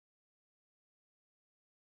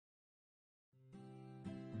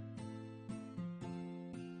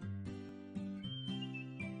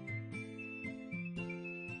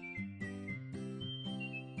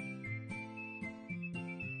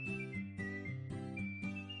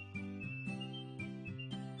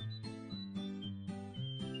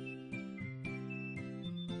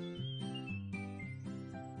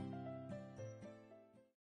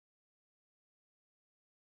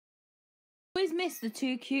always miss the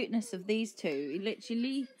too cuteness of these two. He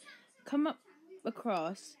literally come up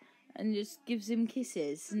across and just gives him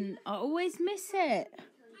kisses, and I always miss it.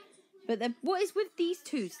 But what is with these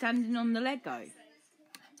two standing on the Lego?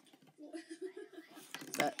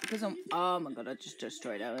 But because oh my god, I just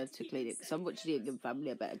destroyed it. I had to clean it because I'm watching the England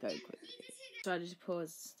Family. I better go quickly. So I just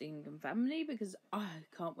paused the England Family because I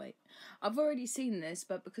can't wait. I've already seen this,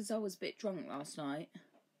 but because I was a bit drunk last night,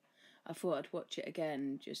 I thought I'd watch it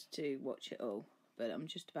again just to watch it all. But I'm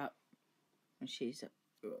just about. And she's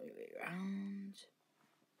right around.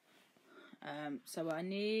 So I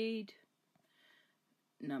need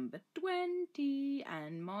number 20,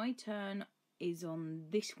 and my turn is on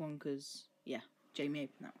this one because yeah, Jamie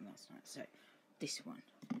opened that one last night. So this one,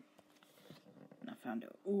 and I found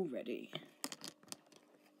it already.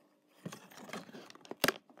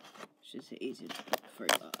 It's just easy to put through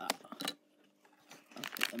like that. I'll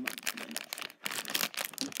put them on in a minute.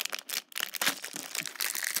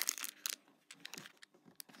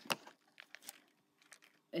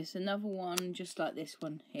 It's another one just like this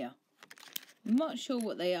one here. I'm not sure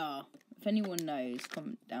what they are. If anyone knows,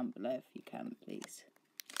 comment down below if you can, please.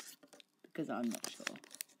 Because I'm not sure.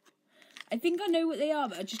 I think I know what they are,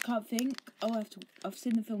 but I just can't think. Oh, I've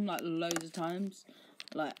seen the film like loads of times.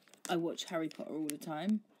 Like, I watch Harry Potter all the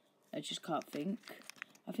time. I just can't think.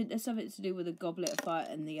 I think there's something to do with the Goblet of Fire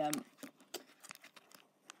and the,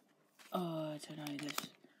 oh, I don't know. There's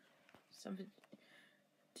something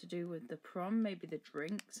to do with the prom, maybe the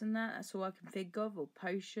drinks and that. That's all I can think of, or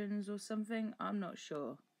potions or something. I'm not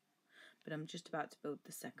sure, but I'm just about to build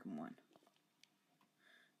the second one.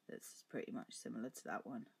 That's pretty much similar to that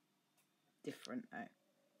one, different though.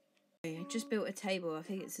 I just built a table. I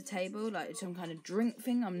think it's a table, like some kind of drink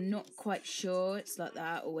thing. I'm not quite sure. It's like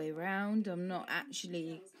that all the way around. I'm not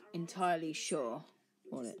actually entirely sure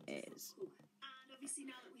what it is,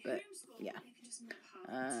 but yeah.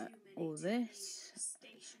 All this.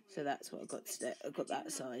 So that's what I got today. I got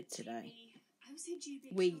that side today.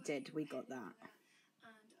 We got that.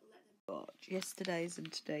 Got yesterday's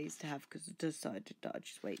and today's to have because I decided that I'd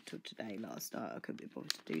just wait till today. Last night I couldn't be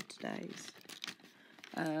bothered to do today's.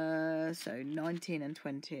 So 19 and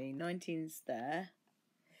 20. 19's there.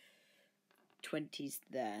 20's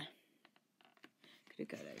there. Gonna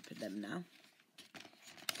go and open them now.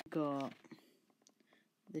 Got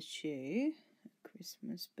the shoe,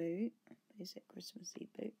 Christmas boot, basic Christmassy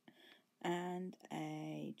boot, and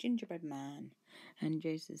a gingerbread man. And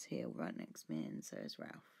Jason's here right next to me, and so is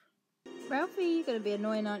Ralph. Ralphie, you're going to be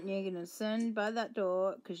annoying, aren't you? You're going to stand by that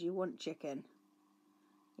door because you want chicken.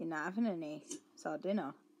 You're not having any. It's our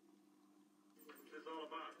dinner.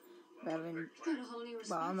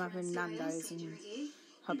 I'm having Nando's and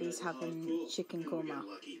hubby's having chicken korma.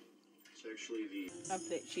 I've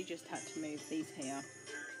literally just had to move these here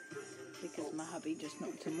because my hubby just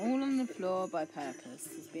knocked them all on the floor by purpose.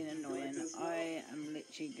 It's been annoying. I am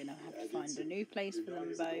literally going to have to find a new place for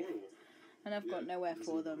them both. And I've got nowhere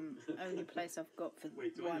for them. Only place I've got for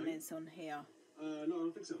one is on here. No, I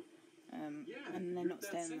don't think so. And they're not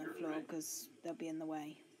staying on the floor because they'll be in the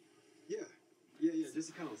way. Yeah, just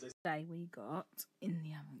a count. Today we got in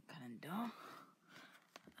the advent calendar.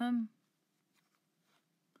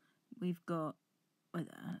 We've got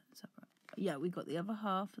we got the other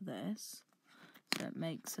half of this. So it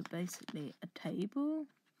makes basically a table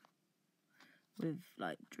with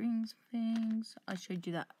like drinks and things. I showed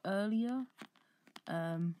you that earlier.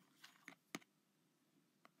 Picking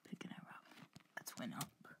her up. That's went up.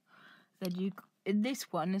 Then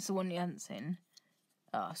this one is the one you haven't seen.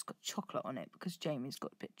 Oh, it's got chocolate on it because Jamie's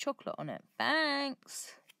got a bit of chocolate on it.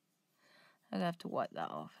 Thanks. I'm gonna have to wipe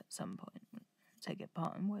that off at some point. Take it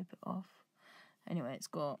apart and wipe it off. Anyway, it's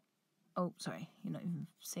got. Oh, sorry, you're not even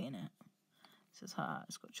seeing it. So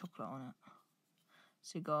it's got chocolate on it.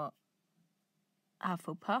 So you got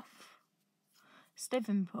Hufflepuff,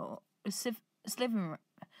 Slytherin.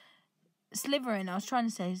 I was trying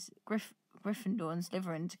to say Gryffindor and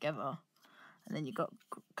Slytherin together, and then you got,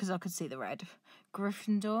 because I could see the red,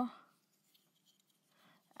 Gryffindor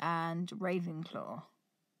and Ravenclaw.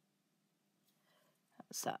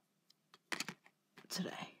 That's that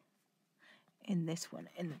today. In this one,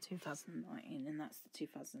 in the 2019, and that's the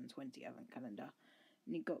 2020 advent calendar.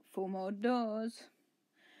 And you've got 4 more doors.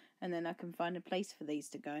 And then I can find a place for these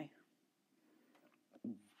to go.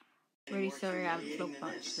 Really sorry I haven't vlogged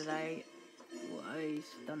much today. What I've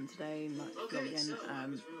done today, much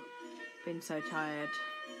vlogging. Been so tired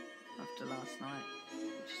after last night.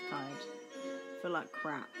 Just tired. I feel like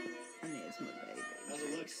crap. And it is my baby.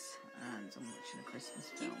 And I'm watching a Christmas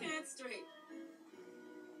film.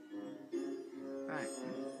 Right.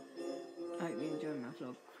 I hope you enjoyed my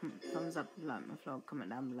vlog. thumbs up if you like my vlog, comment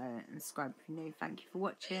down below, and subscribe if you're new. Thank you for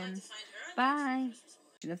watching. Bye.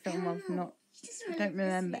 A film I don't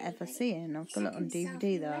remember ever seeing. I've got it on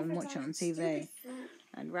DVD though, and watch it on TV.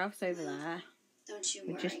 And Ralph's over there.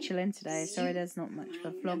 We're just chilling today. Sorry there's not much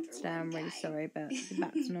of a vlog today, I'm really sorry, but I'll be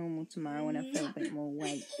back to normal tomorrow when I feel a bit more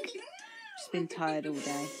awake. Just been tired all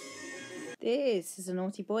day. This is a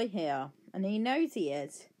naughty boy here, and he knows he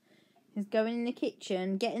is. He's going in the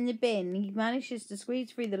kitchen, getting the bin. He manages to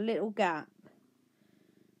squeeze through the little gap.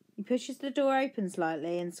 He pushes the door open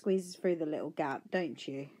slightly and squeezes through the little gap, don't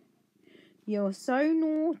you? You're so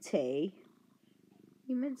naughty.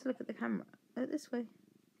 You meant to look at the camera. Look this way.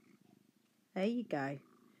 There you go.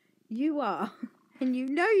 You are. And you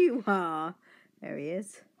know you are. There he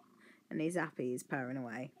is. And he's happy. He's purring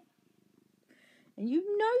away. And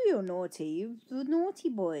you know you're naughty. You're the naughty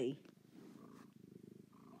boy.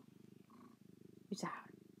 Who's that?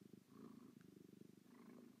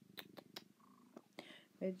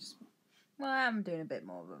 Well, I'm doing a bit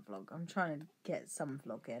more of a vlog. I'm trying to get some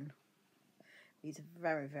vlog in. He's a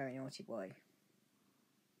very, very naughty boy.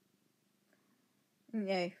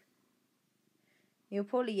 Yeah. You were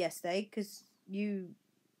poorly yesterday because you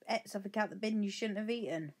ate something out the bin you shouldn't have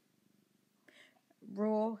eaten.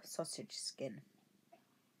 Raw sausage skin.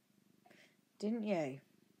 Didn't you?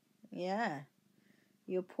 Yeah.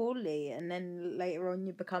 You were poorly, and then later on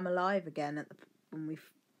you become alive again when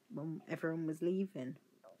everyone was leaving.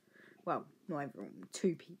 Well, not everyone.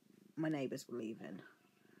 2 people. My neighbours were leaving.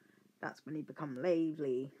 That's when he become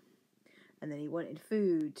lively. And then he wanted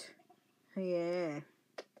food. Yeah.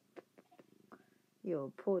 You're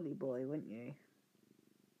a poorly boy, weren't you?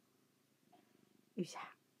 Who's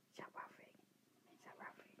that? Is that Ralphie? Is that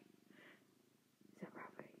Ralphie? Is that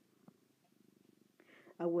Ralphie?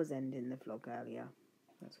 I was ending the vlog earlier.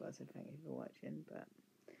 That's why I said thank you for watching, but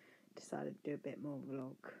decided to do a bit more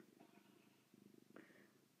vlog.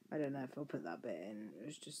 I don't know if I'll put that bit in. It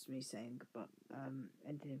was just me saying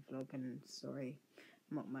ending vlog, and sorry,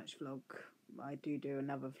 not much vlog. I do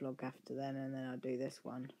another vlog after then, and then I'll do this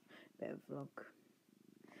one bit of vlog.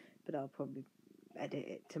 But I'll probably edit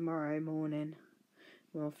it tomorrow morning.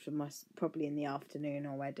 Probably in the afternoon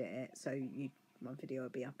I'll edit it, so my video will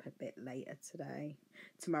be up a bit later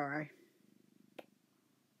tomorrow.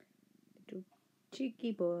 Little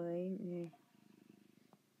cheeky boy. Yeah.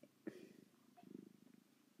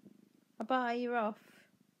 Bye, you're off.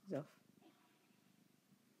 He's off.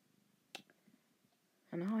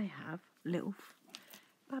 And I have little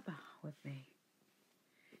Baba with me,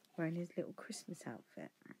 wearing his little Christmas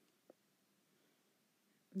outfit.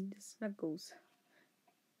 And the snuggles.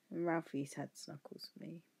 And Ralphie's had snuggles with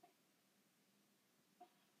me.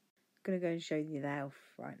 I'm going to go and show you the elf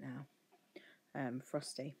right now.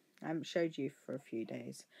 Frosty. I haven't showed you for a few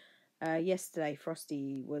days. Yesterday,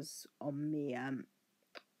 Frosty was on me,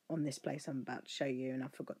 on this place I'm about to show you, and I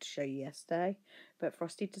forgot to show you yesterday. But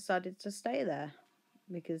Frosty decided to stay there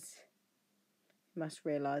because he must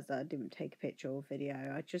realise that I didn't take a picture or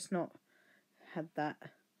video. I just not had that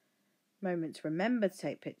moment to remember to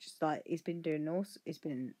take pictures. Like, he's been doing he's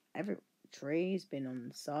been in every tree, he's been on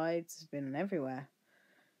the sides, he's been on everywhere.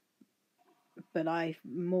 But I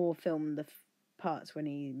more film the parts when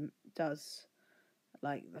he does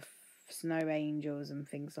like the snow angels and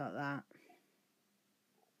things like that.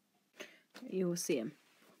 You'll see him.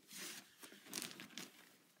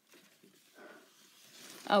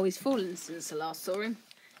 Oh, he's fallen since I last saw him.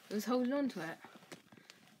 He was holding on to it.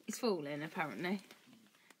 He's falling, apparently.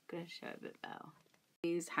 Gonna show a bit better.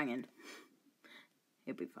 He's hanging.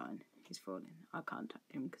 He'll be fine. He's falling. I can't touch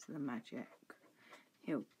him because of the magic.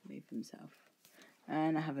 He'll move himself.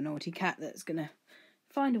 And I have a naughty cat that's gonna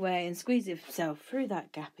find a way and squeeze himself through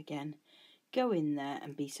that gap again. Go in there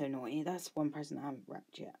and be so naughty. That's one present I haven't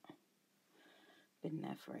wrapped yet. Been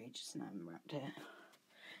there for ages and I haven't wrapped it.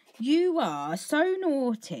 You are so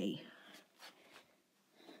naughty.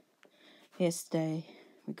 Yesterday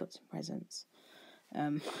we got some presents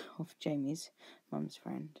off Jamie's mum's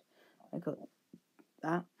friend. I got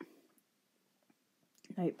that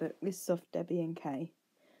notebook. This is off Debbie and Kay.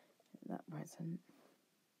 That present.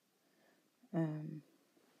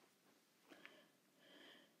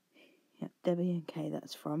 Yep, Debbie and Kay,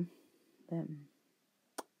 that's from them.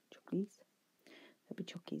 Chockies. There'll be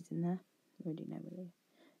chockies in there. I already know where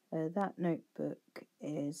they are. That notebook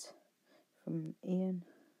is from Ian.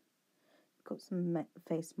 Got some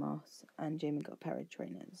face masks, and Jamie got a pair of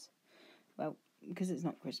trainers. Well, because it's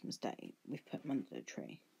not Christmas Day, we've put them under the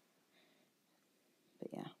tree. But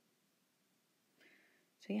yeah.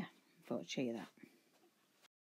 So yeah, I thought I'd show you that.